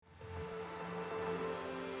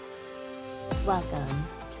Welcome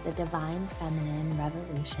to the Divine Feminine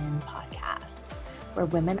Revolution podcast, where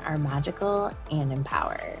women are magical and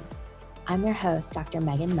empowered. I'm your host, Dr.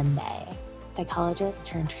 Megan Monday, psychologist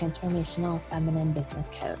turned transformational feminine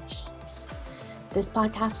business coach. This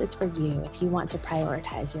podcast is for you if you want to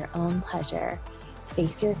prioritize your own pleasure,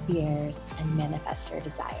 face your fears, and manifest your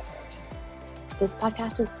desires. This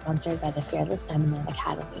podcast is sponsored by the Fearless Feminine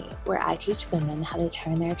Academy, where I teach women how to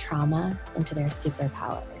turn their trauma into their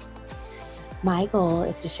superpowers. My goal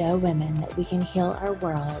is to show women that we can heal our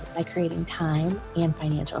world by creating time and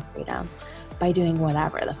financial freedom by doing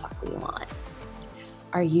whatever the fuck we want.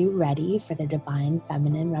 Are you ready for the Divine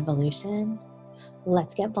Feminine Revolution?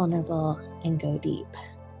 Let's get vulnerable and go deep.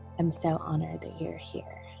 I'm so honored that you're here.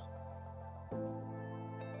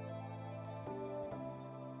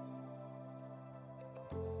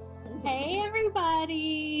 Hey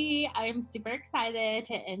everybody! I'm super excited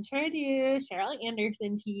to introduce Cheryl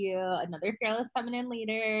Anderson to you, another fearless feminine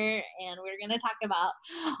leader, and we're going to talk about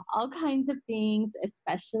all kinds of things,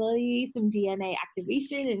 especially some DNA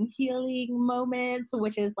activation and healing moments,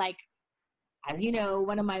 which is like, as you know,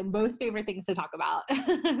 one of my most favorite things to talk about.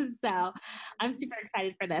 So I'm super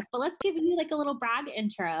excited for this. But let's give you like a little brag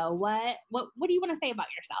intro. What do you want to say about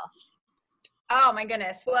yourself? Oh my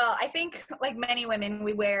goodness. Well, I think like many women,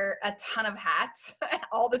 we wear a ton of hats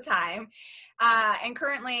all the time. And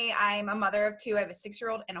currently I'm a mother of two. I have a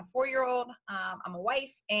 6-year-old and a 4-year-old. I'm a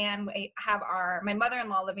wife, and we have my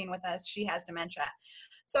mother-in-law living with us. She has dementia.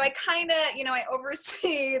 So I kind of, I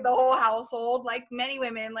oversee the whole household like many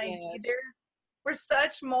women. Like we're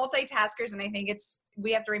such multitaskers, and I think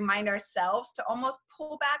we have to remind ourselves to almost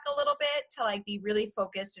pull back a little bit to like be really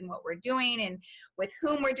focused in what we're doing and with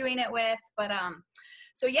whom we're doing it with. But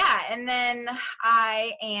so yeah, and then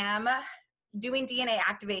I am doing DNA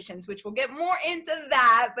activations, which we'll get more into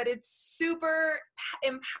that, but it's super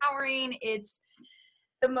empowering. It's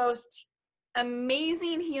the most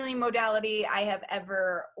amazing healing modality I have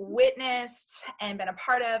ever witnessed and been a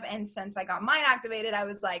part of. And since I got mine activated, I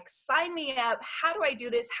was like, sign me up. How do I do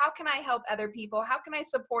this? How can I help other people? How can I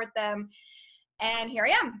support them? And here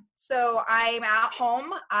I am. So I'm at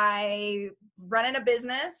home. I running a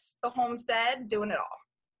business, the homestead, doing it all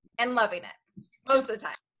and loving it most of the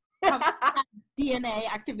time. DNA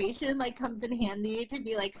activation like comes in handy to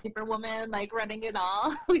be like Superwoman, like running it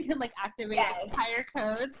all. We can like activate the entire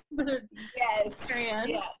codes. Yes.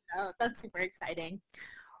 Yeah. Oh, that's super exciting.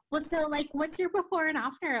 Well, so like, what's your before and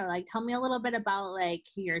after? Like, tell me a little bit about like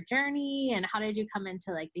your journey and how did you come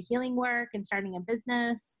into like the healing work and starting a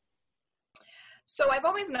business? So I've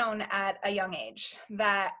always known at a young age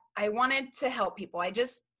that I wanted to help people. I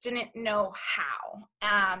just didn't know how.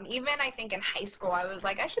 Even I think in high school, I was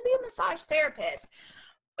like, I should be a massage therapist.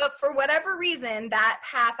 But for whatever reason, that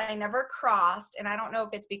path I never crossed. And I don't know if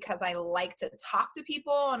it's because I like to talk to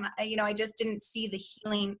people and, I just didn't see the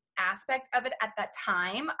healing aspect of it at that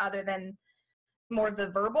time other than more the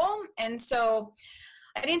verbal. And so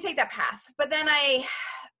I didn't take that path. But then I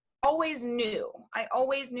always knew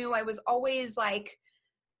I was always like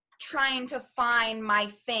trying to find my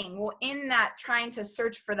thing. Well, in that trying to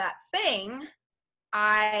search for that thing,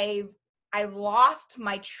 I lost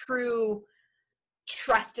my true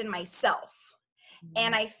trust in myself.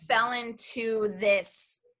 And I fell into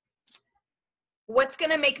this, what's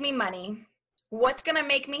going to make me money? What's going to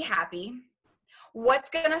make me happy?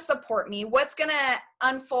 What's going to support me? What's going to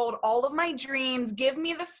unfold all of my dreams, give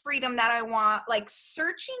me the freedom that I want, like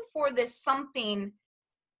searching for this something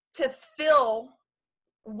to fill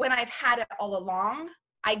when I've had it all along.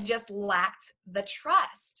 I just lacked the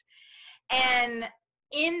trust. And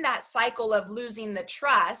in that cycle of losing the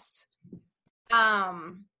trust,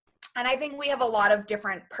 and I think we have a lot of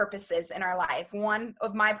different purposes in our life. One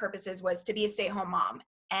of my purposes was to be a stay-at-home mom.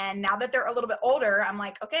 And now that they're a little bit older, I'm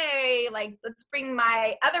like, okay, like let's bring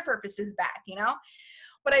my other purposes back,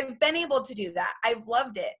 But I've been able to do that. I've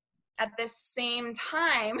loved it. At the same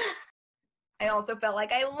time, I also felt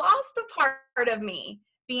like I lost a part of me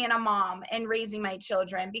being a mom and raising my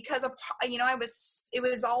children because of, it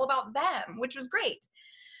was all about them, which was great.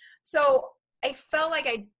 So I felt like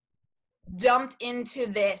I dumped into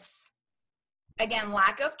this, again,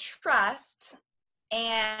 lack of trust,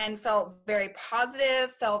 and felt very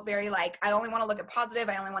positive, felt very like, I only want to look at positive.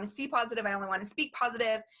 I only want to see positive. I only want to speak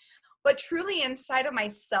positive. But truly inside of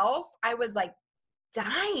myself, I was like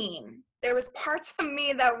dying. There was parts of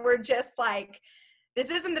me that were just like, this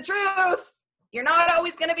isn't the truth. You're not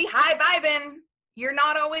always going to be high vibing. You're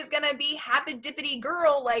not always going to be happy dippity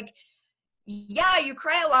girl. Like, yeah, you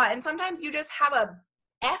cry a lot. And sometimes you just have a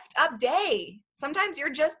effed up day. Sometimes you're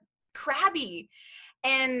just crabby.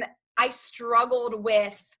 And I struggled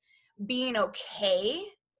with being okay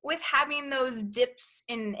with having those dips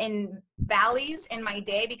and valleys in my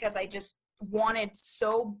day, because I just wanted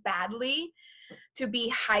so badly to be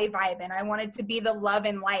high vibe, and I wanted to be the love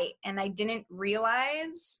and light. And I didn't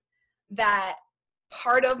realize that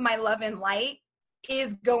part of my love and light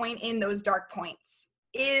is going in those dark points,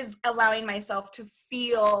 is allowing myself to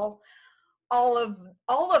feel all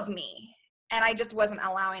of me, and I just wasn't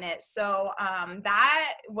allowing it. So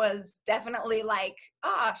that was definitely like,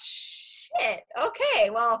 oh shit, okay,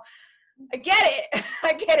 well, I get it.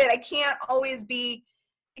 I get it. I can't always be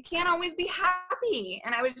happy.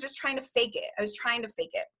 And I was just trying to fake it. I was trying to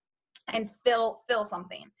fake it and feel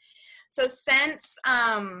something. So since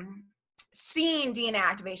seeing DNA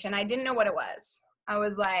activation, I didn't know what it was. I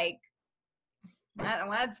was like,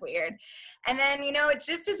 that's weird. And then, it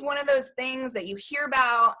just is one of those things that you hear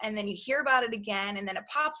about, and then you hear about it again, and then it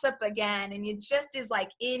pops up again, and it just is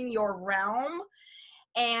like in your realm.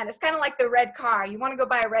 And it's kind of like the red car. You want to go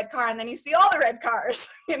buy a red car, and then you see all the red cars,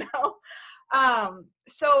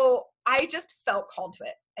 So I just felt called to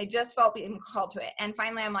it. I just felt being called to it. And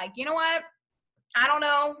finally I'm like, you know what? I don't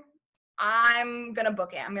know. I'm going to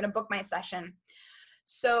book it. I'm going to book my session.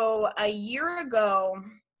 So a year ago,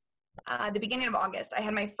 the beginning of August, I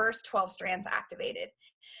had my first 12 strands activated.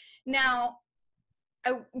 Now,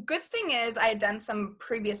 a good thing is I had done some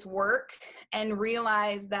previous work and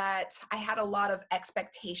realized that I had a lot of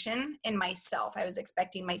expectation in myself. I was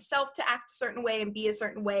expecting myself to act a certain way and be a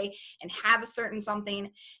certain way and have a certain something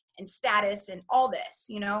and status and all this,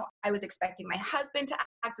 I was expecting my husband to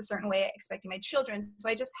act a certain way, expecting my children. So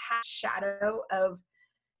I just had a shadow of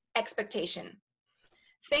expectation.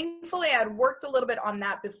 Thankfully, I had worked a little bit on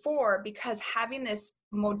that before, because having this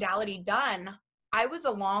modality done, I was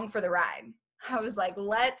along for the ride. I was like,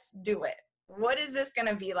 let's do it. What is this going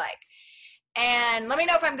to be like? And let me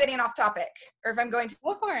know if I'm getting off topic or if I'm going to.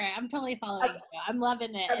 Go for it. I'm totally following you. I'm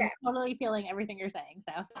loving it. Okay. I'm totally feeling everything you're saying.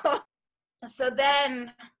 So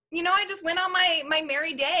then, I just went on my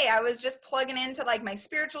merry day. I was just plugging into like my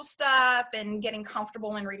spiritual stuff and getting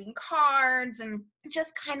comfortable in reading cards and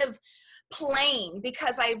just kind of playing,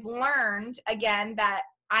 because I've learned again that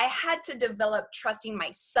I had to develop trusting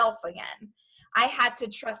myself again. I had to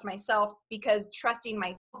trust myself, because trusting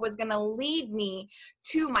myself was going to lead me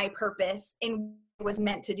to my purpose and was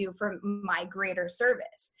meant to do for my greater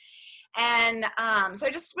service. And so I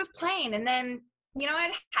just was playing. And then,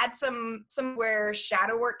 I'd had some where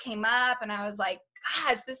shadow work came up, and I was like,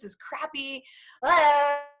 gosh, this is crappy.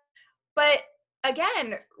 But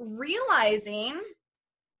again, realizing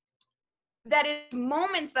that it's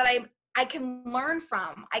moments that I can learn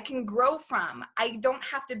from, I can grow from. I don't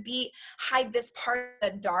have to hide this part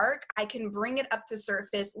of the dark. I can bring it up to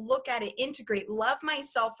surface, look at it, integrate, love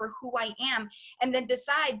myself for who I am, and then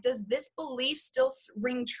decide, does this belief still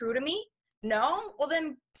ring true to me? No? Well,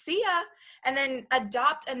 then see ya. And then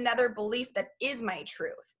adopt another belief that is my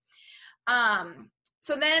truth.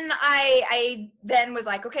 So then I then was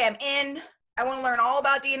like, okay, I'm in. I want to learn all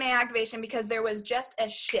about DNA activation, because there was just a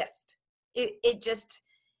shift.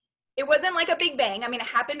 It wasn't like a big bang. I mean, it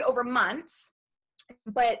happened over months,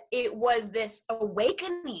 but it was this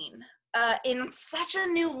awakening in such a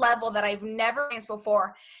new level that I've never experienced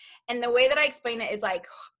before. And the way that I explain it is like,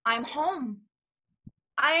 I'm home.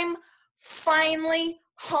 I'm finally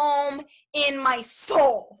home in my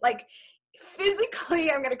soul. Like physically,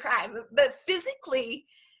 I'm going to cry, but physically,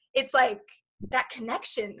 it's like that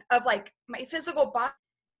connection of like my physical body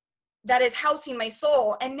that is housing my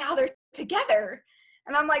soul, and now they're together.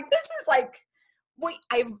 And I'm like, this is like what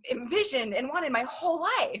I've envisioned and wanted my whole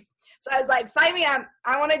life. So I was like, sign me up.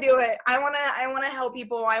 I want to do it. I want to help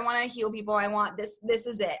people. I want to heal people. I want this. This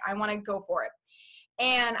is it. I want to go for it.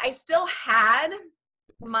 And I still had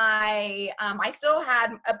I still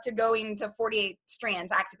had up to going to 48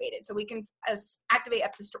 strands activated. So we can activate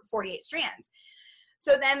up to 48 strands.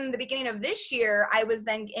 So then the beginning of this year, I was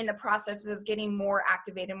then in the process of getting more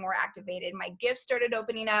activated. My gifts started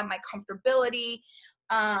opening up, my comfortability,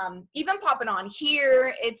 even popping on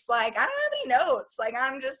here. It's like, I don't have any notes. Like,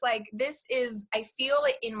 I'm just like, I feel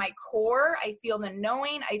it in my core. I feel the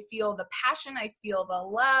knowing, I feel the passion, I feel the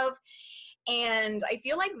love. And I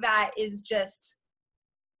feel like that is just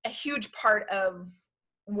a huge part of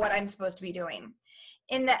what I'm supposed to be doing.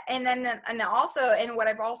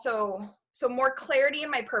 So more clarity in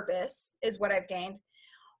my purpose is what I've gained.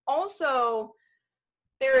 Also,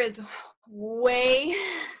 there is way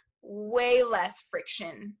less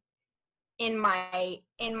friction in my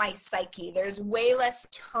psyche. There's way less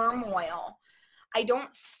turmoil. I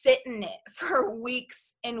don't sit in it for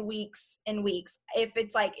weeks and weeks and weeks.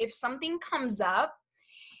 If something comes up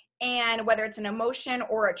And whether it's an emotion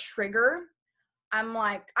or a trigger, I'm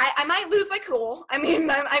like, I might lose my cool. I mean,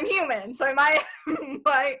 I'm human, so I might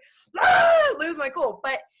lose my cool.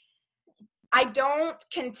 But I don't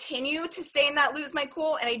continue to stay in that lose my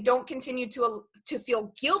cool, and I don't continue to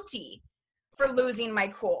feel guilty for losing my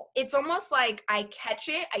cool. It's almost like I catch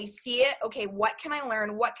it, I see it. Okay, what can I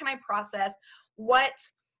learn? What can I process?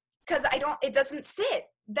 Because it doesn't sit.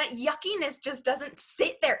 That yuckiness just doesn't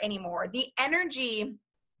sit there anymore. The energy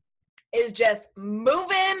is just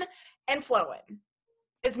moving and flowing.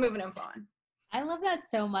 It's moving and flowing. I love that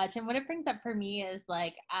so much. And what it brings up for me is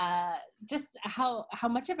like just how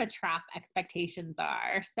much of a trap expectations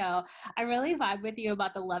are. So I really vibe with you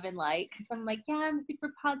about the love and light, because I'm like, yeah, I'm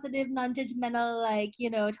super positive, non-judgmental, like, you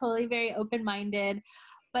know, totally very open-minded.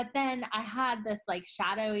 But then I had this like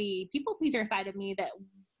shadowy people pleaser side of me that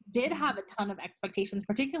did have a ton of expectations,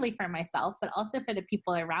 particularly for myself, but also for the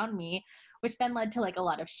people around me, which then led to like a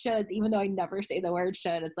lot of shoulds, even though I never say the word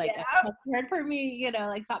should. It's like a word for me, you know,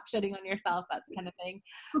 like stop shoulding on yourself, that kind of thing.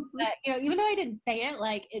 But, you know, even though I didn't say it,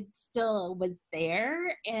 like it still was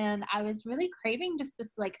there. And I was really craving just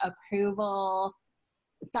this like approval,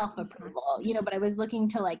 self-approval, you know, but I was looking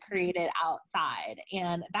to like create it outside.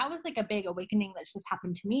 And that was like a big awakening that's just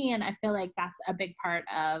happened to me. And I feel like that's a big part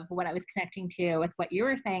of what I was connecting to with what you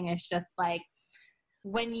were saying, is just like,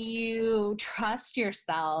 when you trust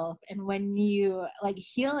yourself and when you like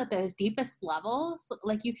heal at those deepest levels,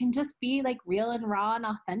 like you can just be like real and raw and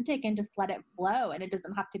authentic and just let it flow. And it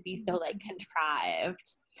doesn't have to be so like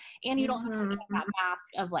contrived. And you don't have to put that mask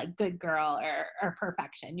of like good girl or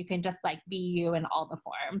perfection. You can just like be you in all the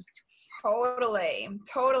forms. Totally.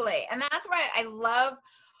 And that's why I love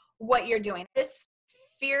what you're doing. This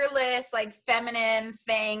fearless, like feminine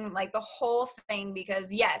thing, like the whole thing,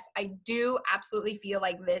 because yes, I do absolutely feel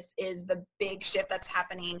like this is the big shift that's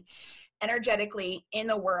happening energetically in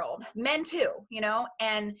the world. Men too, you know,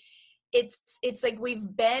 and it's like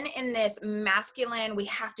we've been in this masculine, we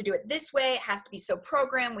have to do it this way, it has to be so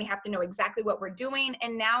programmed, we have to know exactly what we're doing.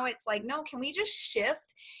 And now it's like, no, can we just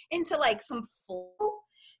shift into like some flow?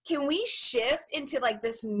 Can we shift into like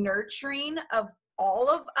this nurturing of all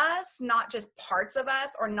of us, not just parts of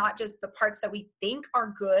us, or not just the parts that we think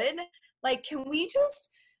are good? Like, can we just,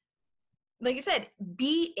 like you said,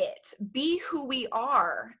 be it, be who we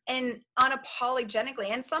are, and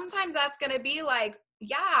unapologetically. And sometimes that's going to be like,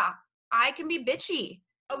 yeah, I can be bitchy.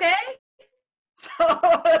 Okay. So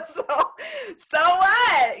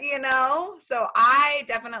what, you know? So I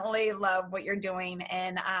definitely love what you're doing.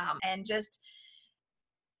 And just,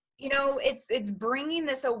 you know, it's bringing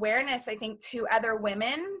this awareness, I think, to other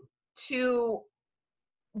women to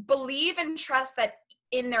believe and trust that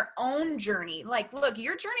in their own journey. Like, look,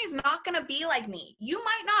 your journey is not going to be like me. You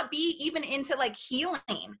might not be even into like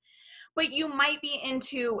healing, but you might be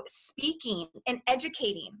into speaking and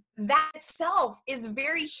educating. That itself is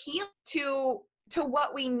very healing to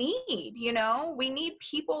what we need. You know, we need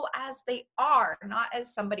people as they are, not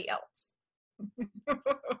as somebody else.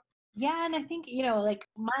 Yeah. And I think, you know, like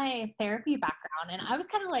my therapy background, and I was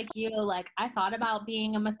kind of like you, like I thought about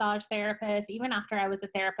being a massage therapist. Even after I was a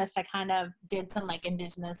therapist, I kind of did some like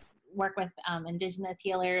indigenous work with indigenous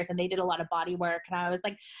healers, and they did a lot of body work. And I was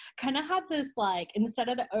like, kind of had this like, instead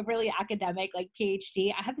of the overly academic like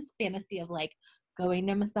PhD, I had this fantasy of like going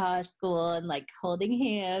to massage school and like holding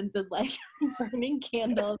hands and like burning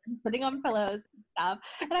candles and sitting on pillows and stuff.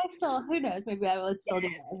 And I still, who knows, maybe I will still do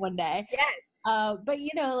it one day. Yes. But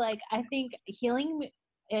you know, like I think healing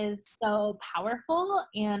is so powerful.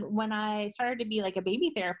 And when I started to be like a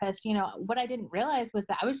baby therapist, you know, what I didn't realize was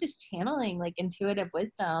that I was just channeling like intuitive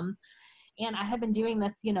wisdom. And I had been doing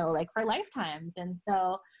this, you know, like for lifetimes. And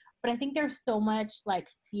so, but I think there's so much like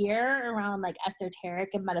fear around like esoteric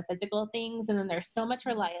and metaphysical things. And then there's so much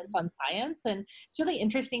reliance on science. And it's really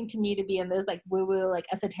interesting to me to be in those like woo-woo, like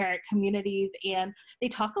esoteric communities. And they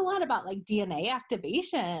talk a lot about like DNA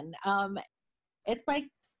activation. It's like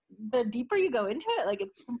the deeper you go into it, like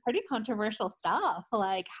it's some pretty controversial stuff.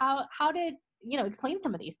 Like how did, you know, explain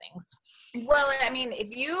some of these things? Well, I mean, if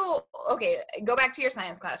you, okay, go back to your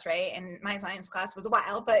science class, right? And my science class was a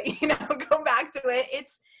while, but you know, go back to it.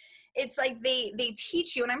 It's like they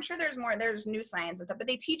teach you, and I'm sure there's new science and stuff, but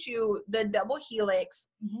they teach you the double helix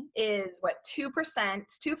is what, 2 for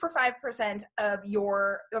 5% of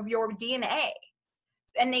your DNA.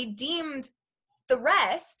 And they deemed the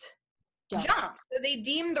rest junk. So they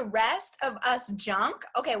deem the rest of us junk.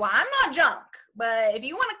 Okay, well, I'm not junk, but if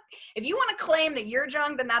you want to claim that you're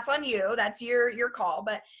junk, then that's on you. That's your call.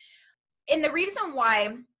 But and the reason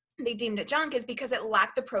why they deemed it junk is because it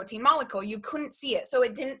lacked the protein molecule. You couldn't see it. So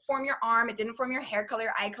it didn't form your arm, it didn't form your hair color,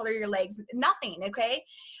 your eye color, your legs, nothing, okay?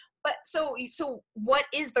 But so what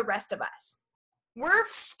is the rest of us? We're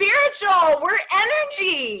spiritual, we're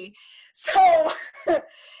energy. So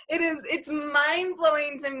it's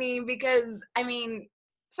mind-blowing to me because, I mean,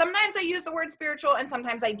 sometimes I use the word spiritual and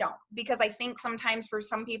sometimes I don't, because I think sometimes for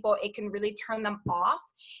some people it can really turn them off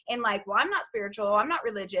and like, well, I'm not spiritual, I'm not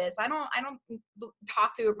religious, I don't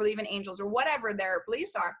talk to or believe in angels or whatever their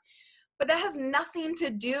beliefs are. But that has nothing to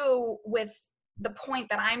do with the point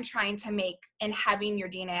that I'm trying to make in having your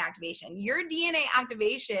DNA activation. Your DNA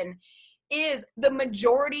activation is the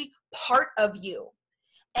majority part of you.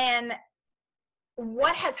 And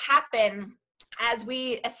what has happened as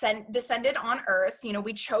we descended on earth, you know,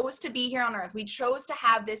 we chose to be here on earth. We chose to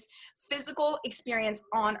have this physical experience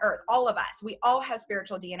on earth. All of us, we all have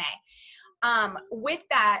spiritual DNA. With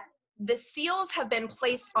that, the seals have been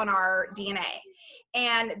placed on our DNA,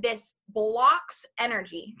 and this blocks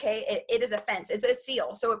energy. Okay, it is a fence. It's a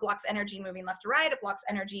seal, so it blocks energy moving left to right. It blocks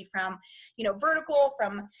energy from, you know, vertical,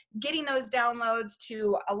 from getting those downloads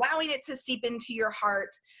to allowing it to seep into your heart.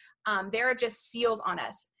 There are just seals on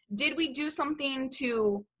us. Did we do something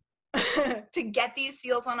to to get these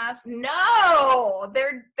seals on us? No,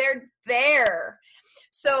 they're there.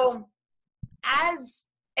 So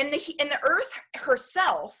and the earth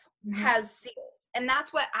herself has seals, and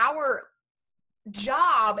that's what our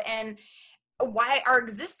job and why our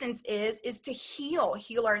existence is to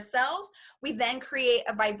heal ourselves. We then create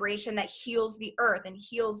a vibration that heals the earth and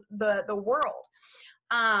heals the world.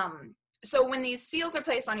 So when these seals are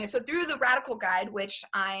placed on you, so through the Radical Guide, which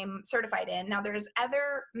I'm certified in, now there's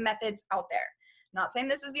other methods out there. Not saying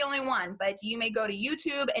this is the only one, but you may go to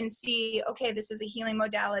YouTube and see, okay, this is a healing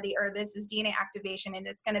modality, or this is DNA activation, and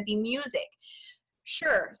it's going to be music.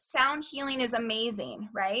 Sure, sound healing is amazing,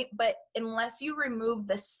 right? But unless you remove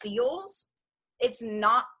the seals, it's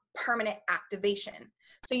not permanent activation.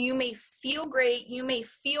 So you may feel great, you may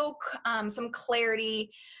feel some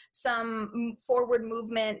clarity, some forward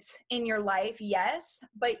movement in your life, yes,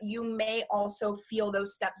 but you may also feel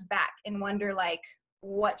those steps back and wonder, like,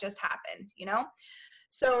 what just happened, you know?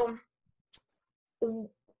 So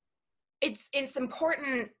it's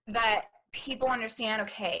important that people understand,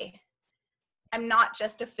 okay, I'm not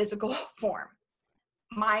just a physical form.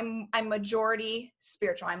 I'm majority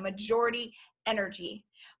spiritual, I'm majority energy.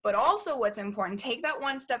 But also what's important, take that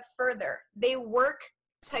one step further. They work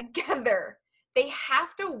together. They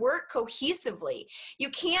have to work cohesively. You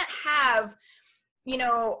can't have, you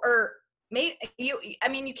know, or maybe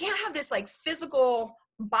you can't have this like physical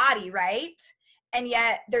body, right? And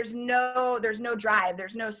yet there's no drive,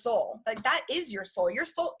 there's no soul. Like, that is your soul. Your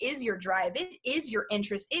soul is your drive. It is your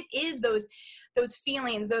interest. It is those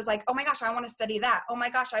feelings, those like, oh my gosh, I want to study that. Oh my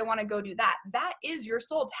gosh, I want to go do that. That is your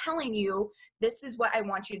soul telling you, this is what I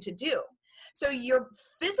want you to do. So your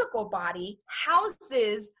physical body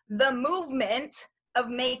houses the movement of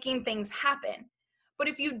making things happen. But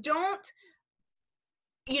if you don't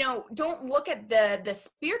look at the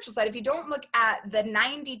spiritual side, if you don't look at the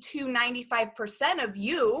 92-95% of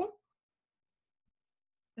you,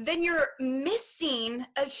 then you're missing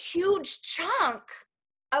a huge chunk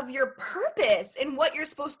of your purpose and what you're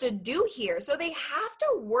supposed to do here. So they have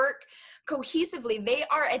to work cohesively. They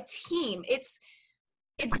are a team. It's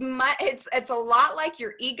a lot like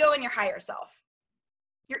your ego and your higher self.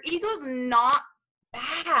 Your ego's not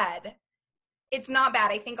bad. It's not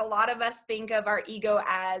bad. I think a lot of us think of our ego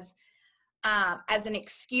as an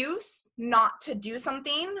excuse not to do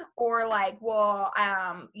something, or like, well,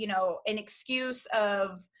 an excuse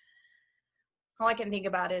of, all I can think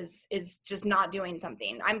about is just not doing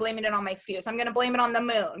something. I'm blaming it on my excuse. I'm going to blame it on the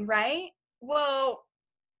moon, right? Well,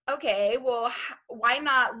 okay, well, why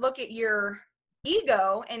not look at your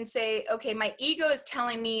ego and say, okay, my ego is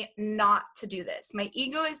telling me not to do this. My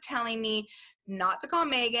ego is telling me not to call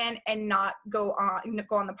Megan and not go on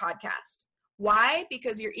the podcast. Why?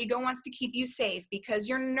 Because your ego wants to keep you safe, because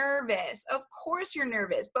you're nervous. Of course you're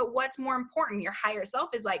nervous, but what's more important? Your higher self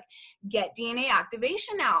is like, get DNA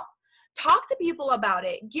activation out. Talk to people about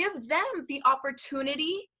it. Give them the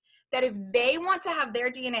opportunity that if they want to have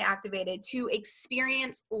their DNA activated to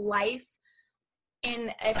experience life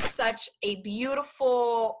in such a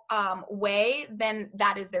beautiful way, then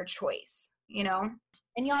that is their choice, you know?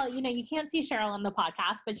 And y'all, you can't see Cheryl on the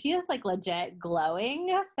podcast, but she is like legit glowing.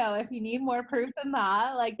 So if you need more proof than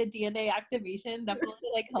that, like the DNA activation definitely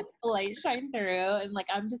like helps the light shine through. And like,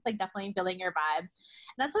 I'm just like definitely feeling your vibe. And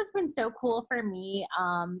that's what's been so cool for me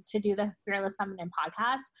to do the Fearless Feminine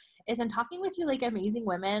podcast, is in talking with you like amazing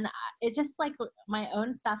women, it just like my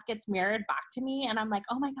own stuff gets mirrored back to me. And I'm like,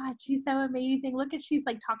 oh my God, she's so amazing. Look at, she's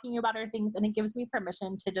like talking about her things. And it gives me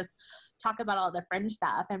permission to just talk about all the fringe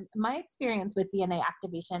stuff. And my experience with DNA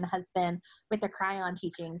activation has been with the Cryon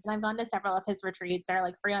teachings. And I've gone to several of his retreats. They're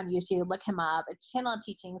like free on YouTube. Look him up. It's Channel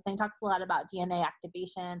Teachings. And he talks a lot about DNA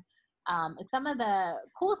activation. Some of the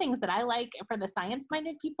cool things that I like for the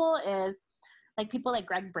science-minded people is like people like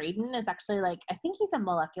Greg Braden is actually like, I think he's a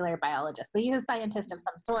molecular biologist, but he's a scientist of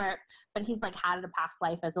some sort, but he's like had a past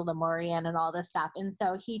life as a Lemurian and all this stuff. And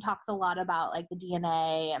so he talks a lot about like the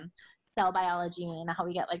DNA and cell biology and how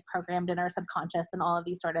we get like programmed in our subconscious and all of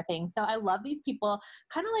these sort of things. So I love these people.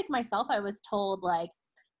 Kind of like myself, I was told like,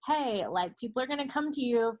 hey, like people are going to come to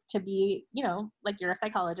you to be, you know, like you're a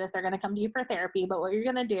psychologist, they're going to come to you for therapy, but what you're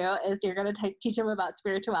going to do is you're going to teach them about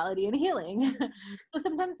spirituality and healing. So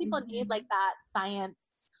sometimes people need like that science,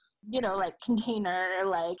 you know, like container,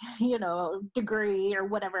 like, you know, degree or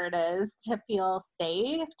whatever it is to feel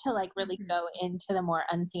safe to like really go into the more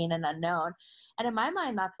unseen and unknown. And in my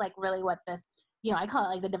mind, that's like really what this, you know, I call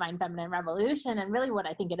it like the divine feminine revolution. And really what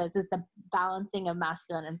I think it is the balancing of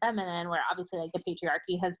masculine and feminine, where obviously like the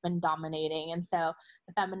patriarchy has been dominating. And so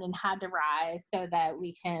the feminine had to rise so that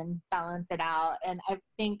we can balance it out. And I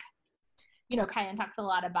think, you know, Cryon talks a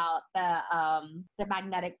lot about the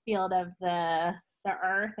magnetic field of the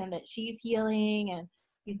earth and that she's healing, and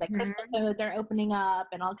he's like crystal codes are opening up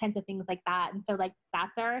and all kinds of things like that. And so like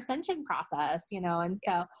that's our ascension process, you know. And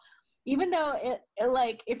so even though it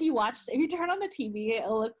like if you turn on the TV, it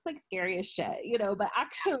looks like scary as shit, you know, but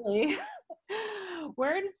actually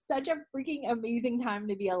we're in such a freaking amazing time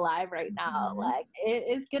to be alive right now. Like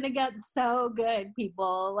it is gonna get so good,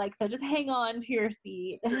 people. Like, so just hang on to your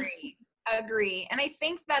seat. Agree. And I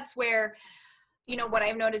think that's where, you know, what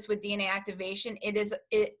I've noticed with DNA activation,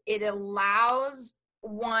 it allows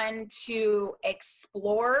one to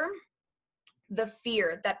explore the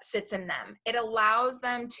fear that sits in them. It allows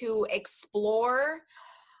them to explore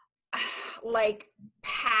like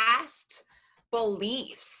past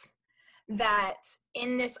beliefs that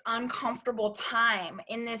in this uncomfortable time,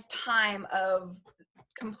 in this time of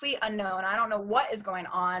complete unknown, I don't know what is going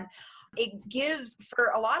on, it gives, for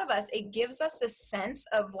a lot of us, it gives us this sense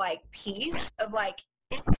of like peace, of like,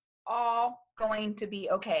 it's all going to be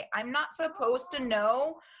okay. I'm not supposed to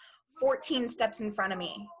know 14 steps in front of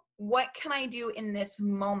me. What can I do in this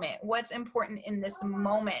moment? What's important in this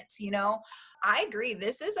moment? You know, I agree.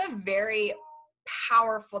 This is a very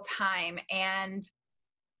powerful time, and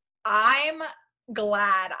I'm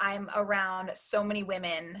glad I'm around so many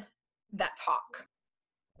women that talk.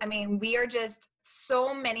 I mean, we are just,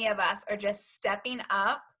 so many of us are just stepping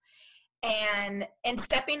up and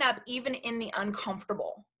stepping up even in the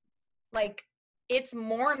uncomfortable. Like, it's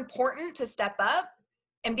more important to step up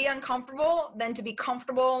and be uncomfortable than to be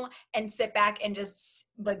comfortable and sit back and just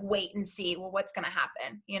like wait and see, well, what's going to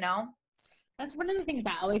happen, you know? That's one of the things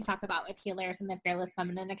I always talk about with healers in the Fearless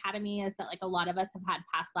Feminine Academy is that like a lot of us have had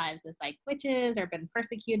past lives as like witches or been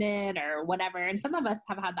persecuted or whatever. And some of us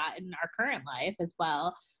have had that in our current life as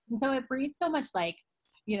well. And so it breeds so much like,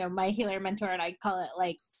 you know, my healer mentor and I call it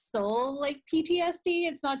like soul like PTSD.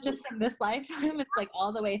 It's not just from this lifetime, it's like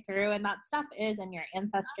all the way through, and that stuff is in your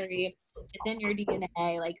ancestry, it's in your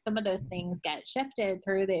DNA. Like some of those things get shifted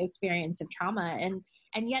through the experience of trauma,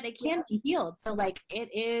 and yet it can be healed. So like it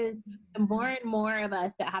is the more and more of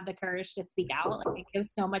us that have the courage to speak out, like it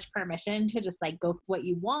gives so much permission to just like go for what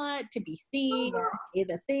you want, to be seen, say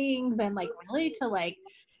the things, and like really to like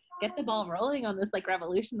get the ball rolling on this like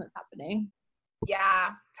revolution that's happening. Yeah,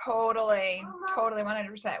 totally,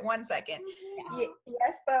 100%. 1 second. Yeah.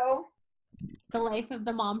 Yes, Bo. The life of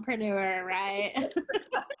the mompreneur, right?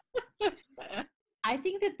 I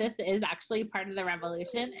think that this is actually part of the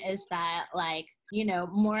revolution, is that like, you know,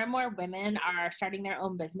 more and more women are starting their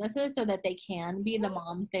own businesses so that they can be the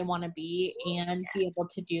moms they want to be and be able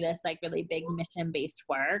to do this like really big mission-based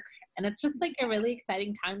work. And it's just like a really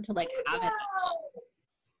exciting time to like have it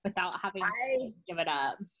without having to give it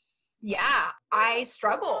up. Yeah, I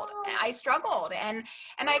struggled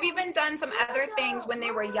and I've even done some other things when they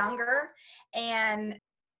were younger, and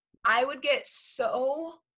I would get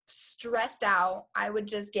so stressed out. I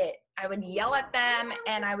would yell at them,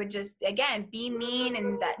 and I would just, again, be mean,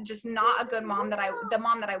 and that just not a good mom, the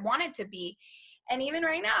mom that I wanted to be. And even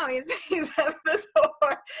right now he's at the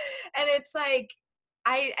door, and it's like,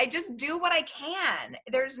 I just do what I can.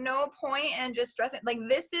 There's no point in just stressing. Like,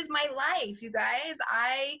 this is my life, you guys.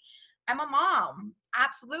 I'm a mom.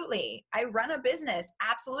 Absolutely. I run a business.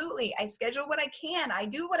 Absolutely. I schedule what I can. I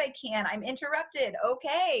do what I can. I'm interrupted.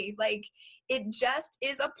 Okay. Like, it just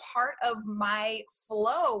is a part of my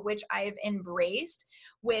flow, which I've embraced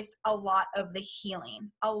with a lot of the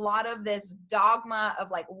healing, a lot of this dogma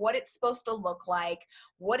of like what it's supposed to look like,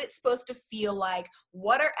 what it's supposed to feel like,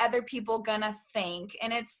 what are other people gonna think?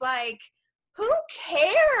 And it's like, who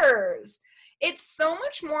cares? It's so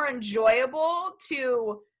much more enjoyable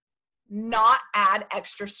to not add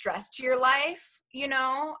extra stress to your life. You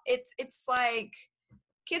know, it's like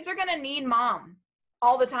kids are gonna need mom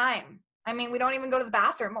all the time. I mean, we don't even go to the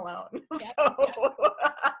bathroom alone. Yep.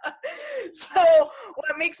 So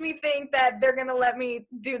what makes me think that they're gonna let me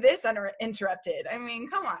do this uninterrupted? I mean,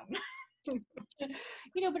 come on.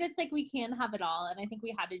 But it's like we can have it all, and I think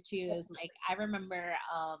we had to choose. Like, I remember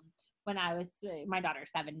when I was, my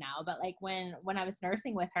daughter's 7 now, but like when I was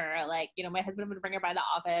nursing with her, like, my husband would bring her by the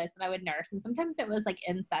office and I would nurse, and sometimes it was like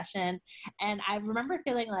in session, and I remember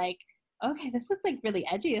feeling like, okay, this is like really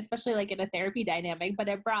edgy, especially like in a therapy dynamic, but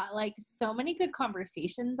it brought like so many good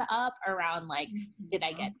conversations up around like, did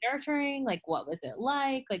I get nurturing? Like, what was it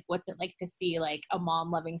like? Like, what's it like to see like a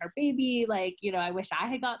mom loving her baby? Like, I wish I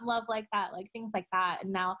had gotten love like that, like things like that.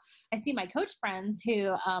 And now I see my coach friends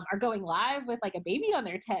who are going live with like a baby on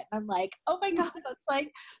their tit. And I'm like, oh my God, that's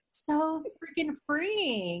like so freaking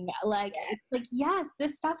freeing. Like, it's like, yes,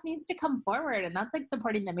 this stuff needs to come forward. And that's like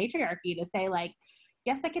supporting the matriarchy to say like,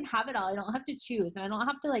 yes, I can have it all. I don't have to choose, and I don't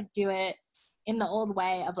have to like do it in the old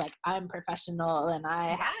way of like, I'm professional and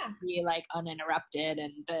I have to be like uninterrupted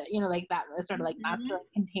and like that sort of like masculine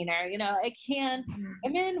container. It can. I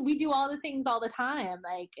mean, we do all the things all the time.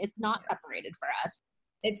 Like, it's not separated for us.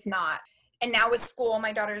 It's not. And now with school,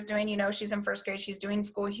 my daughter's doing, she's in first grade. She's doing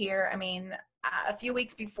school here. I mean, a few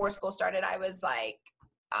weeks before school started, I was like,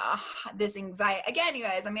 this anxiety again, you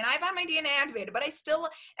guys. I mean, I've had my DNA activated, but I still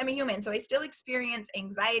am a human, so I still experience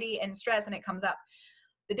anxiety and stress, and it comes up.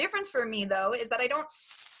 The difference for me though is that I don't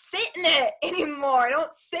sit in it anymore. I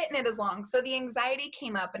don't sit in it as long. So the anxiety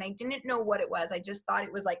came up and I didn't know what it was. I just thought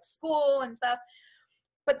it was like school and stuff.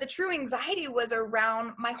 But the true anxiety was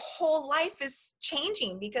around my whole life is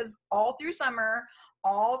changing, because all through summer,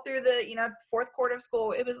 all through the fourth quarter of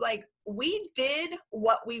school, it was like we did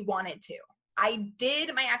what we wanted to. I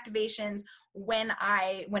did my activations when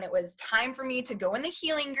it was time for me to go in the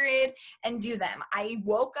healing grid and do them. I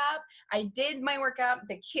woke up, I did my workout,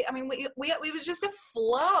 it was just a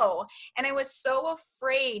flow. And I was so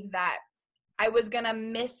afraid that I was going to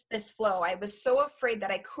miss this flow. I was so afraid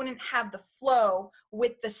that I couldn't have the flow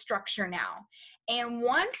with the structure now. And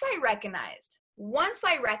once I recognized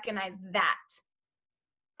that,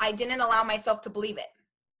 I didn't allow myself to believe it.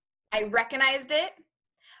 I recognized it.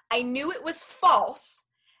 I knew it was false.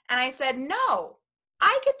 And I said, no,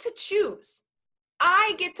 I get to choose.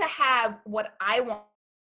 I get to have what I want.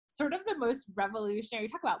 Sort of the most revolutionary,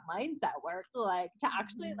 talk about mindset work, like to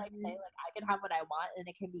actually like say like, I can have what I want and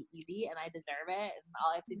it can be easy and I deserve it. And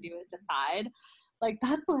all I have to do is decide. Like,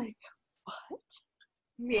 that's like, what?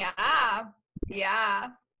 Yeah.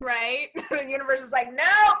 Right. The universe is like, no.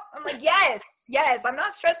 I'm like, yes. I'm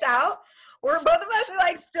not stressed out. Both of us are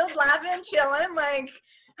like still laughing, chilling, like,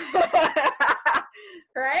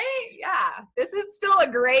 right? Yeah. This is still a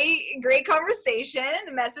great conversation.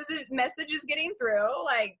 The message is getting through.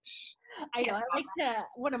 Like, I know. I like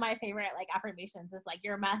one of my favorite like affirmations is like,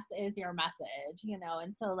 your mess is your message,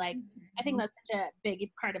 and so like, I think that's such a big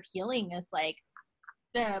part of healing is like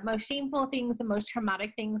the most shameful things, the most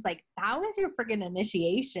traumatic things, like that was your friggin'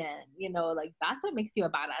 initiation, like that's what makes you a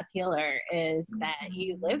badass healer is that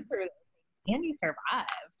you lived through it and you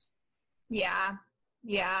survived. Yeah,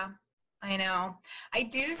 I know. I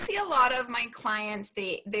do see a lot of my clients,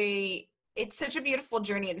 it's such a beautiful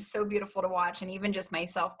journey. It's so beautiful to watch, and even just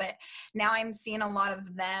myself, but now I'm seeing a lot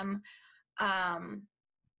of them,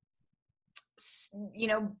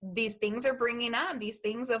 these things are bringing up these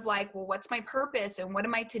things of like, well, what's my purpose and what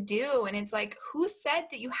am I to do? And it's like, who said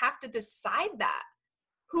that you have to decide that?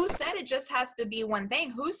 Who said it just has to be one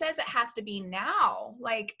thing? Who says it has to be now?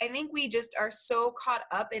 Like, I think we just are so caught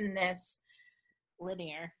up in this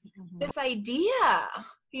linear, this idea,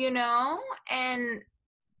 and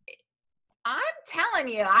I'm telling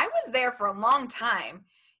you, I was there for a long time.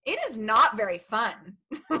 It is not very fun.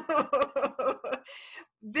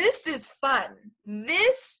 This is fun.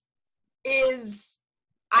 This is,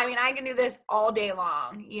 I can do this all day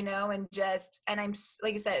long, and I'm,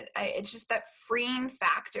 like you said, it's just that freeing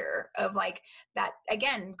factor of like that,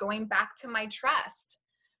 again, going back to my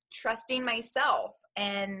trusting myself.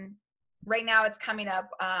 And right now it's coming up.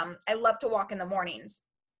 I love to walk in the mornings.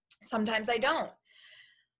 Sometimes I don't.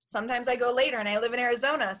 Sometimes I go later, and I live in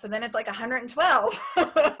Arizona, so then it's like 112.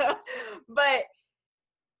 But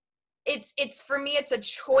it's for me, it's a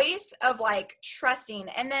choice of like trusting.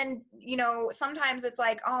 And then, you know, sometimes it's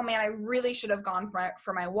like, oh man, I really should have gone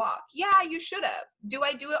for my walk. Yeah, you should have. Do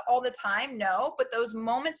I do it all the time? No. But those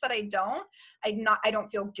moments that I don't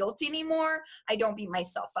feel guilty anymore. I don't beat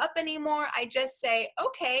myself up anymore. I just say,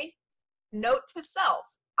 okay, note to self,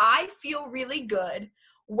 I feel really good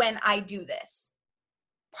when I do this.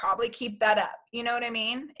 Probably keep that up. You know what I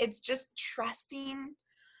mean? It's just trusting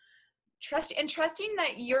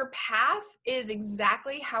that your path is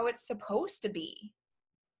exactly how it's supposed to be.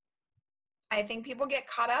 I think people get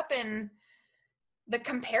caught up in the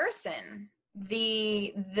comparison,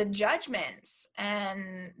 the judgments,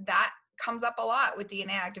 and that comes up a lot with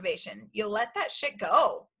DNA activation. You let that shit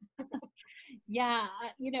go. Yeah,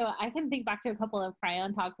 you know, I can think back to a couple of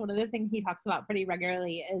Cryon talks. One of the things he talks about pretty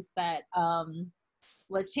regularly is that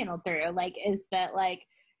what's channeled through, like, is that like,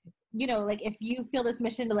 you know, like if you feel this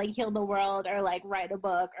mission to like heal the world or like write a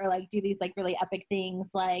book or like do these like really epic things,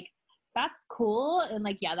 like that's cool. And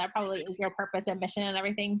like, yeah, that probably is your purpose and mission and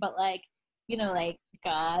everything. But like, you know, like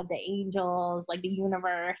God, the angels, like the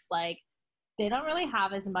universe, like they don't really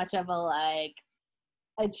have as much of a like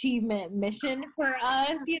achievement mission for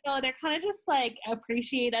us. You know, they're kind of just like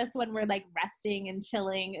appreciate us when we're like resting and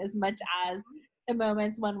chilling as much as the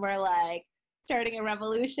moments when we're like starting a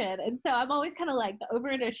revolution. And so I'm always kind of like the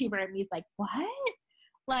overachiever in me is like, what?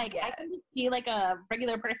 Like I can just be like a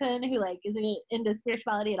regular person who like isn't into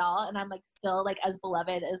spirituality at all, and I'm like still like as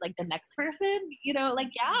beloved as like the next person, you know,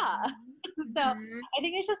 like yeah. So I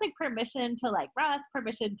think it's just like permission to like rest,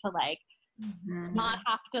 permission to like not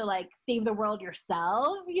have to like save the world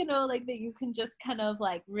yourself, you know, like that you can just kind of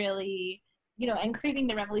like really, you know, and creating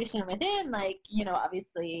the revolution within, like, you know,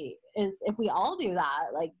 obviously is if we all do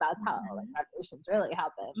that, like that's how like revolutions really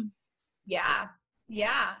happen. Yeah.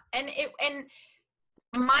 And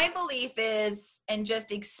my belief is, and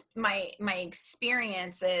just my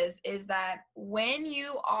experience is that when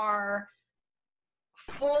you are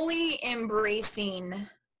fully embracing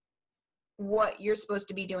what you're supposed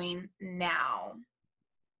to be doing now,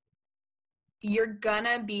 you're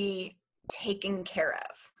gonna be taken care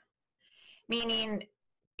of. Meaning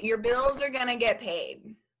your bills are gonna get paid.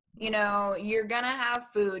 You know, you're gonna have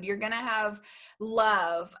food, you're gonna have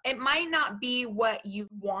love. It might not be what you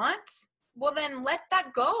want. Well, then let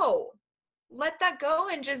that go. Let that go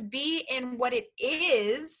and just be in what it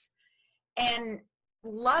is and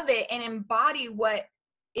love it and embody what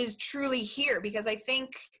is truly here. Because I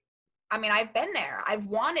think, I mean, I've been there. I've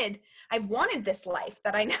wanted this life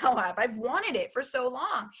that I now have. I've wanted it for so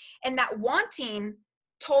long. And that wanting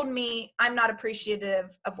told me I'm not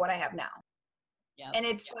appreciative of what I have now. Yep. And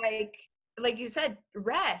it's like you said,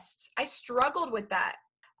 rest. I struggled with that.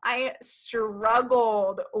 I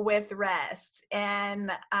struggled with rest.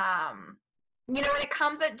 And, you know, and it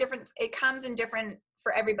comes in different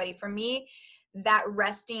for everybody. For me, that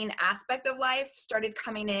resting aspect of life started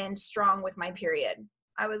coming in strong with my period.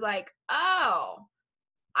 I was like, oh,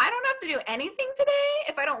 I don't have to do anything today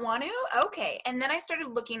if I don't want to. Okay. And then I started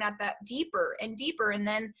looking at that deeper and deeper. And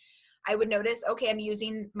then I would notice, okay, I'm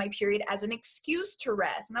using my period as an excuse to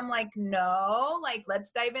rest. And I'm like, no, like,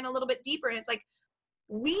 let's dive in a little bit deeper. And it's like,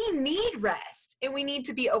 we need rest and we need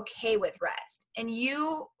to be okay with rest. And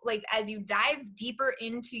you, like, as you dive deeper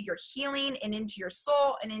into your healing and into your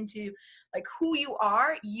soul and into like who you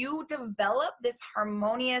are, you develop this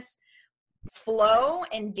harmonious flow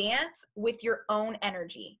and dance with your own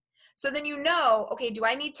energy. So then you know, okay, do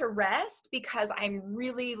I need to rest because I'm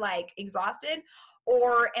really like exhausted,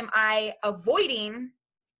 or am I avoiding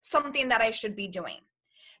something that I should be doing?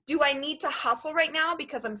 Do I need to hustle right now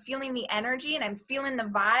because I'm feeling the energy and I'm feeling the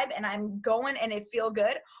vibe and I'm going and it feel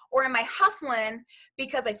good? Or am I hustling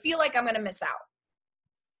because I feel like I'm going to miss out?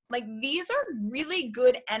 Like, these are really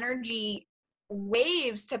good energy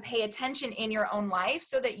waves to pay attention in your own life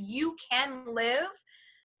so that you can live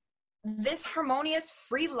this harmonious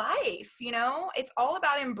free life. You know, it's all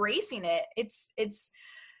about embracing it. It's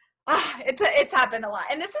happened a lot.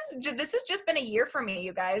 And this has just been a year for me,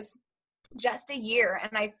 you guys. Just a year.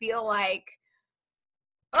 And I feel like,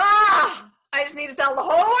 I just need to tell the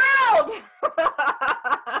whole world.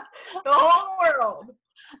 The whole world.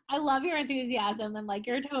 I love your enthusiasm and like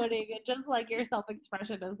your toning and just like your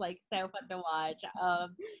self-expression is like so fun to watch.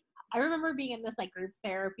 I remember being in this like group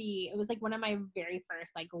therapy. It was like one of my very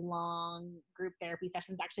first like long group therapy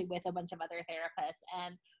sessions, actually with a bunch of other therapists.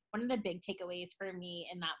 And one of the big takeaways for me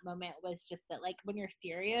in that moment was just that like when you're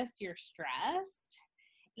serious, you're stressed.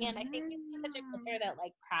 And I think it's such a culture that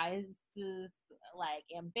like prizes like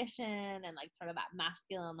ambition and like sort of that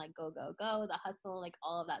masculine, like go, go, go, the hustle, like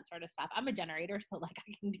all of that sort of stuff. I'm a generator, so like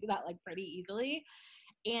I can do that like pretty easily.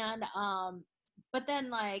 And but then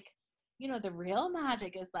like, you know, the real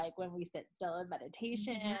magic is like when we sit still in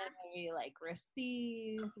meditation, when we like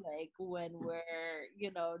receive, like when we're,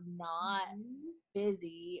 you know, not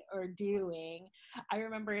busy or doing. I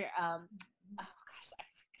remember oh gosh, I'm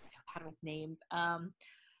so bad with names.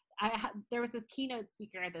 There was this keynote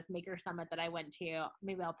speaker at this maker summit that I went to.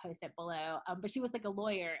 Maybe I'll post it below. But she was like a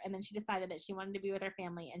lawyer, and then she decided that she wanted to be with her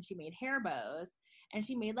family, and she made hair bows, and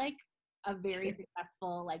she made like a very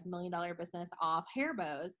successful like $1 million business off hair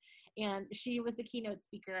bows. And she was the keynote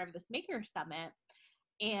speaker of this maker summit.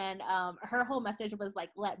 And her whole message was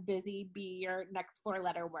like, let busy be your next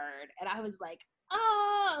 4-letter word. And I was like,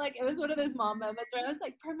 oh, like it was one of those mom moments where I was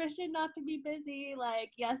like, permission not to be busy.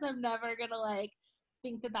 Like, yes, I'm never gonna like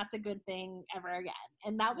think that that's a good thing ever again.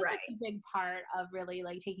 And that was like a big part of really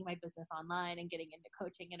like taking my business online and getting into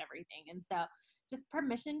coaching and everything. And so just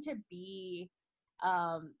permission to be,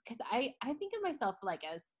 because I think of myself like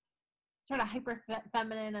as sort of hyper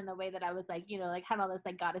feminine in the way that I was like, you know, like had all this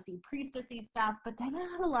like goddessy priestessy stuff, but then I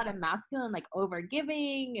had a lot of masculine, like over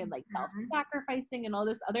giving and like self-sacrificing and all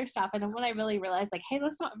this other stuff. And then when I really realized like, hey,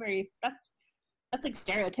 that's like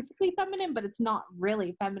stereotypically feminine, but it's not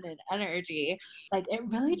really feminine energy. Like it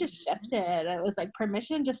really just shifted. It was like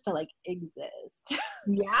permission just to like exist.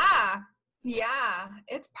 Yeah.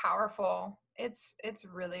 It's powerful. It's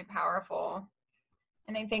really powerful.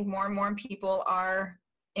 And I think more and more people are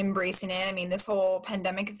embracing it. I mean, this whole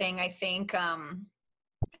pandemic thing, I think,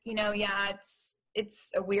 you know, yeah,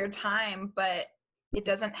 it's a weird time, but it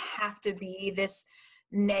doesn't have to be this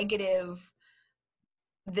negative,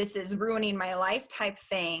 this is ruining my life type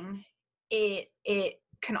thing. It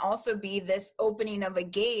can also be this opening of a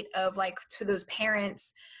gate of like to those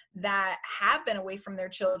parents that have been away from their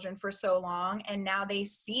children for so long, and now they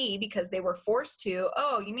see, because they were forced to,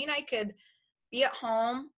 oh, you mean I could be at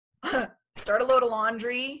home, start a load of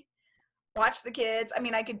laundry, watch the kids. I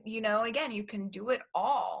mean, I could, you know, again, you can do it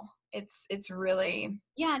all. It's really.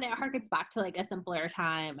 Yeah. And it harkens back to like a simpler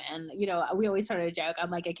time. And, you know, we always sort of joke, I'm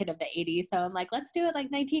like a kid of the 80s. So I'm like, let's do it like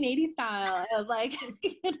 1980 style. And like,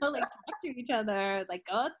 you know, like talk to each other, like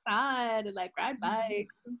go outside and like ride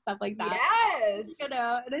bikes and stuff like that. Yes. You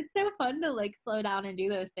know, and it's so fun to like slow down and do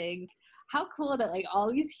those things. How cool that like all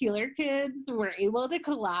these healer kids were able to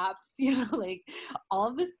collapse, you know, like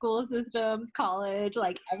all the school systems, college,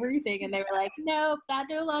 like everything. And they were like, nope, that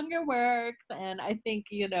no longer works. And I think,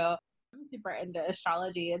 you know, I'm super into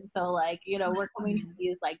astrology. And so like, you know, we're coming to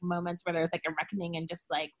these like moments where there's like a reckoning, and just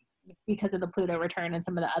like because of the Pluto return and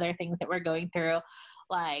some of the other things that we're going through,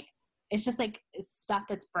 like it's just like stuff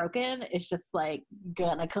that's broken. It's just like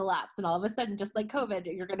gonna collapse. And all of a sudden, just like COVID,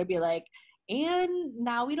 you're going to be like, and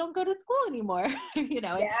now we don't go to school anymore. You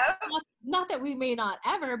know, not that we may not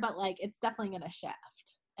ever, but like it's definitely going to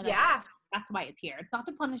shift. And that's why it's here. It's not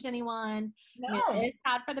to punish anyone. No. You know, it's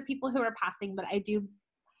sad for the people who are passing, but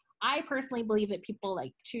I personally believe that people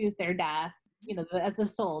like choose their death, you know, as the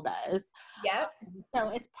soul does. Yep. So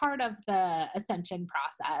it's part of the ascension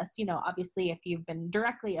process. You know, obviously if you've been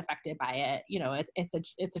directly affected by it, you know, it's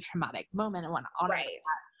a traumatic moment, and want to honor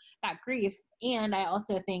that grief. And I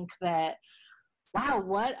also think that, wow,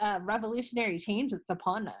 what a revolutionary change that's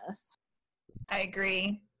upon us. I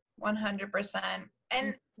agree 100%.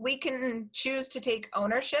 And we can choose to take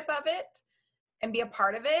ownership of it and be a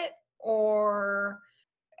part of it, or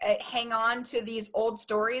hang on to these old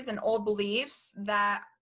stories and old beliefs that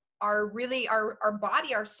are really our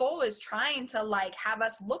body, our soul is trying to like have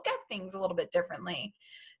us look at things a little bit differently.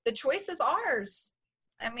 The choice is ours.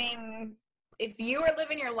 I mean, if you are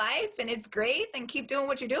living your life and it's great, then keep doing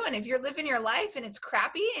what you're doing. If you're living your life and it's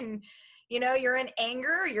crappy and, you know, you're in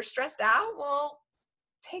anger, you're stressed out, well,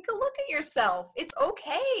 take a look at yourself. It's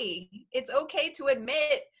okay. It's okay to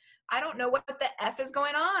admit, I don't know what the F is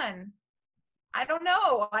going on. I don't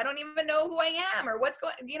know. I don't even know who I am or what's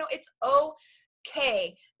going, you know, it's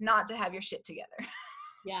okay not to have your shit together.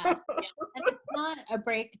 Yeah. And it's not a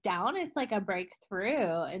breakdown. It's like a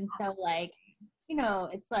breakthrough. And so like, you know,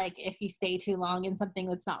 it's like if you stay too long in something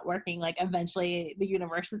that's not working, like eventually the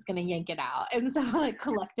universe is going to yank it out. And so like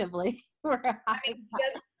collectively we're having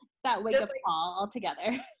that wake up call all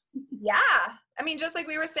together. Yeah. I mean, just like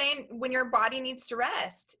we were saying, when your body needs to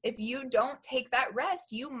rest, if you don't take that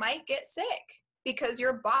rest, you might get sick because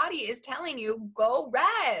your body is telling you, go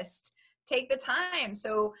rest, take the time.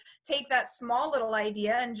 So take that small little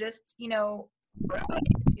idea and just, you know, grow it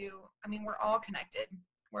into, I mean, we're all connected.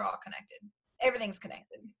 We're all connected. everything's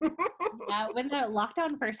connected. Yeah, when the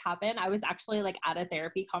lockdown first happened, I was actually like at a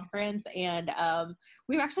therapy conference, and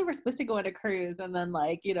we actually were supposed to go on a cruise, and then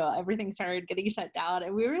like, you know, everything started getting shut down,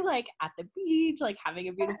 and we were like at the beach, like having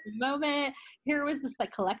a beautiful moment. Here was this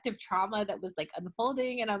like collective trauma that was like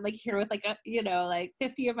unfolding, and I'm like here with like you know, like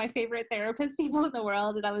 50 of my favorite therapist people in the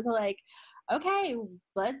world, and I was like, okay,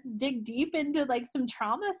 let's dig deep into like some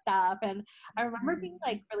trauma stuff. And I remember being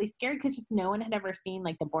like really scared because just no one had ever seen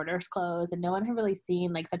like the borders close, and no one had really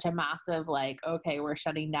seen like such a massive like, okay, we're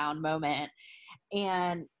shutting down moment.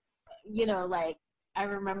 And you know, like I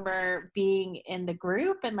remember being in the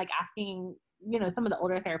group and like asking, you know, some of the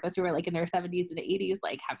older therapists who were like in their 70s and 80s,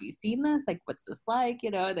 like, have you seen this? Like, what's this like?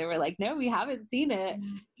 You know, they were like, no, we haven't seen it.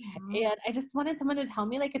 And I just wanted someone to tell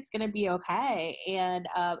me like it's going to be okay. And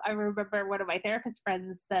I remember one of my therapist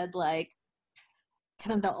friends said like,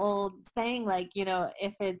 kind of the old saying, like, you know,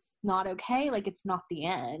 if it's not okay, like it's not the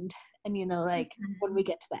end. And, you know, like when we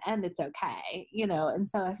get to the end, it's okay, you know? And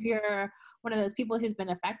so if you're one of those people who's been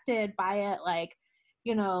affected by it, like,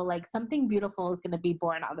 you know, like something beautiful is going to be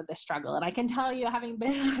born out of the struggle. And I can tell you, having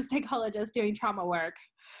been a psychologist doing trauma work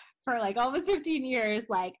for like almost 15 years,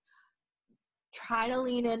 like try to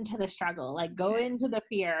lean into the struggle, like go into the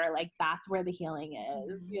fear, like that's where the healing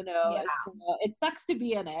is, you know? Yeah. So it sucks to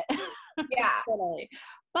be in it. Yeah. Totally.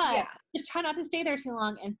 But just try not to stay there too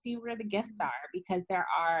long and see where the gifts are, because there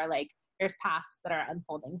are like, there's paths that are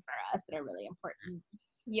unfolding for us that are really important.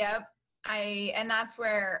 Yep. And that's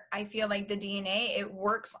where I feel like the DNA, it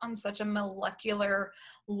works on such a molecular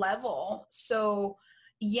level. So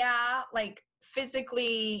yeah, like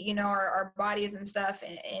physically, you know, our bodies and stuff,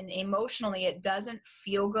 and emotionally, it doesn't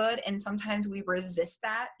feel good. And sometimes we resist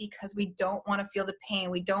that because we don't want to feel the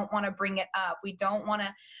pain. We don't want to bring it up. We don't want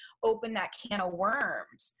to open that can of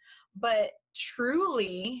worms. But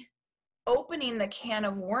truly opening the can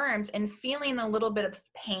of worms and feeling a little bit of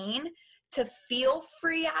pain to feel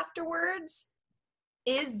free afterwards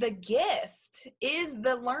is the gift, is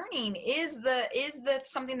the learning, is the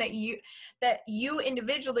something that you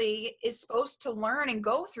individually is supposed to learn and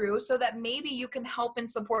go through, so that maybe you can help and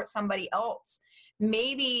support somebody else.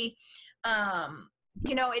 Maybe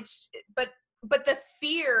you know, it's but the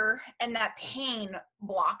fear and that pain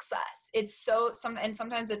blocks us. It's so and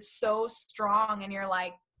sometimes it's so strong, and you're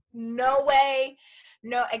like, no way,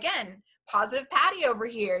 no. Again, positive Patty over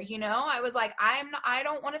here, you know, I was like, I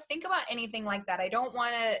don't want to think about anything like that. I don't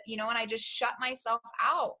want to, you know, and I just shut myself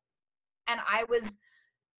out. And I was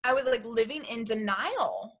like living in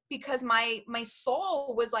denial because my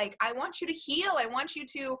soul was like, I want you to heal. I want you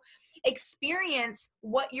to experience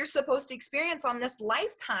what you're supposed to experience on this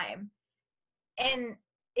lifetime. And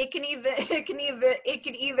it can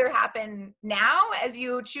either happen now as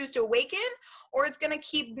you choose to awaken, or it's going to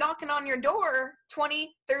keep knocking on your door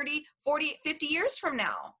 20, 30, 40, 50 years from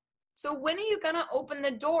now. So when are you going to open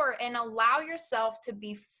the door and allow yourself to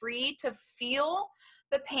be free to feel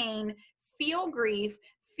the pain, feel grief,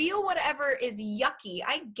 feel whatever is yucky?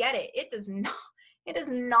 I get it. It does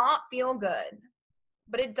not feel good,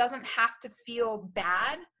 but it doesn't have to feel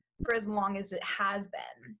bad for as long as it has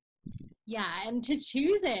been. Yeah, and to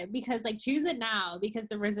choose it, because like choose it now, because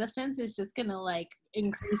the resistance is just gonna like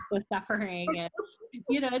increase the suffering. And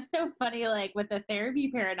you know, it's so funny, like with the therapy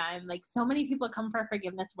paradigm, like so many people come for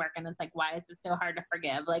forgiveness work, and it's like, why is it so hard to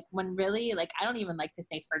forgive? Like when really, like I don't even like to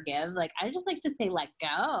say forgive, like I just like to say let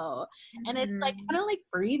go. And it's like kind of like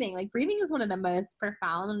breathing. Like breathing is one of the most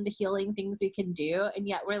profound healing things we can do, and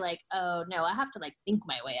yet we're like, oh no, I have to like think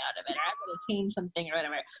my way out of it, or I have to change something or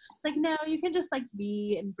whatever. It's like, no, you can just like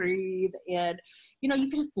be and breathe, and you know, you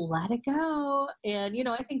can just let it go. And, you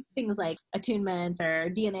know, I think things like attunements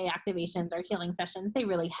or DNA activations or healing sessions, they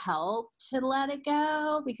really help to let it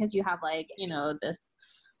go, because you have like, you know, this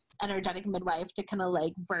energetic midwife to kind of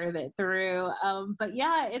like birth it through. But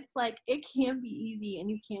yeah, it's like, it can be easy,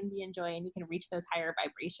 and you can be in joy, and you can reach those higher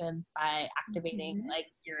vibrations by activating like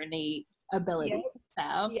your innate ability.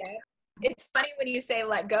 Yeah. So yeah. It's funny when you say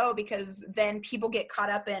let go, because then people get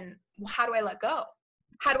caught up in, well, how do I let go?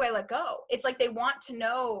 How do I let go? It's like they want to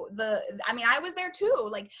know I mean, I was there too.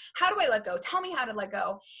 Like, how do I let go? Tell me how to let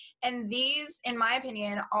go. And these, in my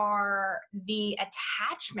opinion, are the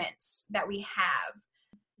attachments that we have.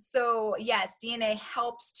 So yes, DNA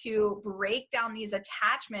helps to break down these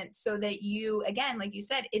attachments so that you, again, like you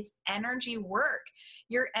said, it's energy work.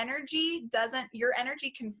 Your energy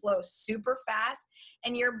can flow super fast,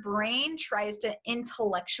 and your brain tries to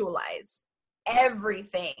intellectualize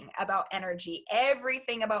everything about energy,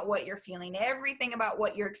 everything about what you're feeling, everything about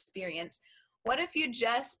what you experience. What if you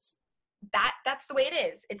just, that's the way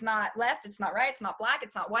it is. It's not left, it's not right, it's not black,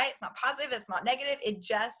 it's not white, it's not positive, it's not negative. It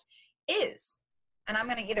just is. And I'm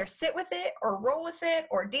going to either sit with it or roll with it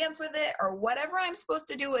or dance with it or whatever I'm supposed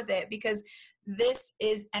to do with it, because this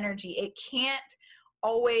is energy. It can't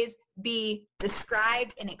always be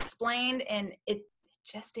described and explained, and it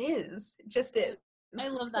just is. It just is. I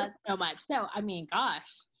love that so much. So, I mean,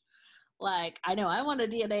 gosh, like, I know I want a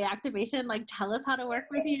DNA activation. Like, tell us how to work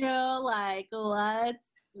with you. Like,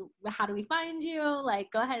 how do we find you? Like,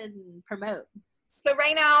 go ahead and promote. So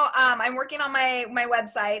right now, I'm working on my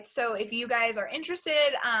website. So if you guys are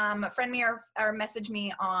interested, friend me or message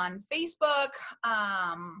me on Facebook.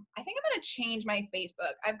 I think I'm going to change my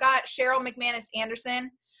Facebook. I've got Cheryl McManus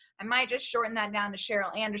Anderson. I might just shorten that down to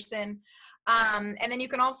Cheryl Anderson. And then you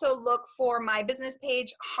can also look for my business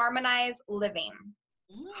page, Harmonize Living.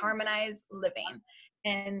 Harmonize Living.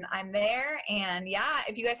 And I'm there. And yeah,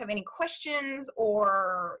 if you guys have any questions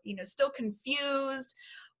or, still confused,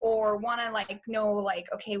 or want to know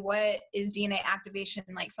okay, what is DNA activation,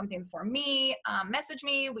 something for me, message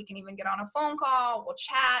me. We can even get on a phone call, we'll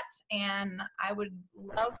chat, and I would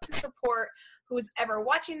love to support who's ever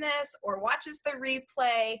watching this or watches the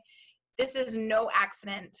replay. This is no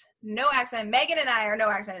accident. Megan and I are no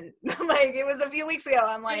accident. It was a few weeks ago.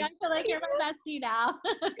 I'm like, I feel like you're my bestie now.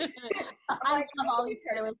 I love all these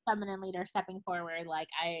fearless feminine leaders stepping forward.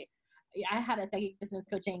 I had a psychic business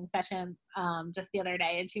coaching session just the other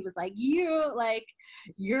day, and she was like,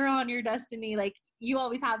 you're on your destiny. Like, you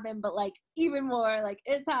always have been, but even more,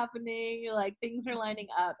 it's happening. Things are lining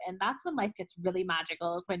up. And that's when life gets really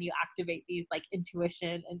magical, is when you activate these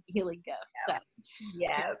intuition and healing gifts. Yeah. So,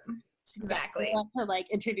 yeah. Exactly. I want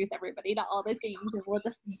to introduce everybody to all the things, and we'll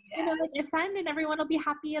just ascend, and everyone will be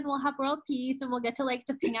happy, and we'll have world peace, and we'll get to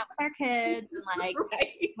just hang out with our kids, and right. We'll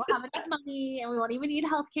have enough money, and we won't even need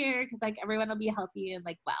healthcare because everyone will be healthy and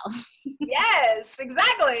well. Yes,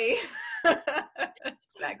 exactly.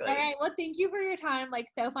 Exactly. All right. Well, thank you for your time.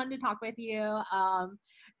 So fun to talk with you.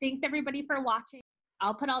 Thanks everybody for watching.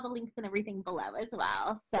 I'll put all the links and everything below as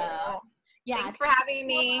well. So. Cool. Yeah. Thanks for having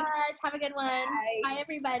me. So much. Have a good one. Bye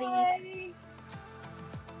everybody. Bye.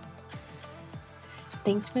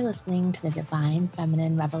 Thanks for listening to the Divine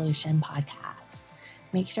Feminine Revolution podcast.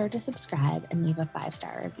 Make sure to subscribe and leave a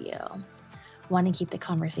 5-star review. Want to keep the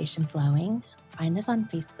conversation flowing? Find us on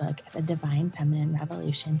Facebook at the Divine Feminine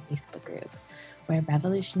Revolution Facebook group, where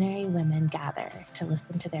revolutionary women gather to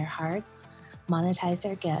listen to their hearts, monetize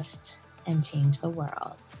their gifts, and change the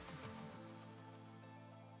world.